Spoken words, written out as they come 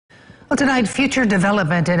Well, tonight, future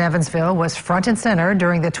development in Evansville was front and center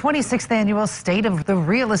during the 26th annual State of the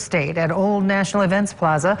Real Estate at Old National Events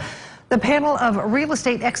Plaza. The panel of real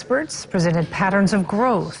estate experts presented patterns of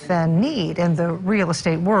growth and need in the real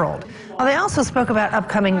estate world. Well, they also spoke about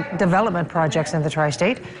upcoming development projects in the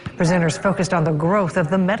tri-state. Presenters focused on the growth of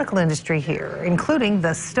the medical industry here, including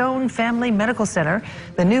the Stone Family Medical Center,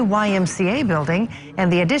 the new YMCA building,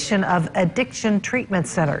 and the addition of addiction treatment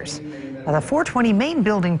centers. Now, the 420 Main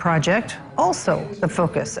Building project, also the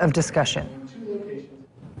focus of discussion.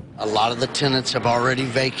 A lot of the tenants have already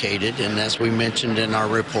vacated, and as we mentioned in our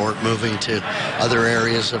report, moving to other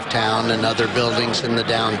areas of town and other buildings in the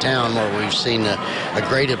downtown where we've seen a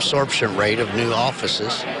great absorption rate of new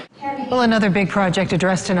offices. Well, another big project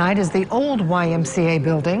addressed tonight is the old YMCA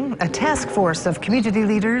building. A task force of community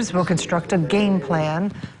leaders will construct a game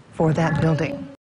plan for that building.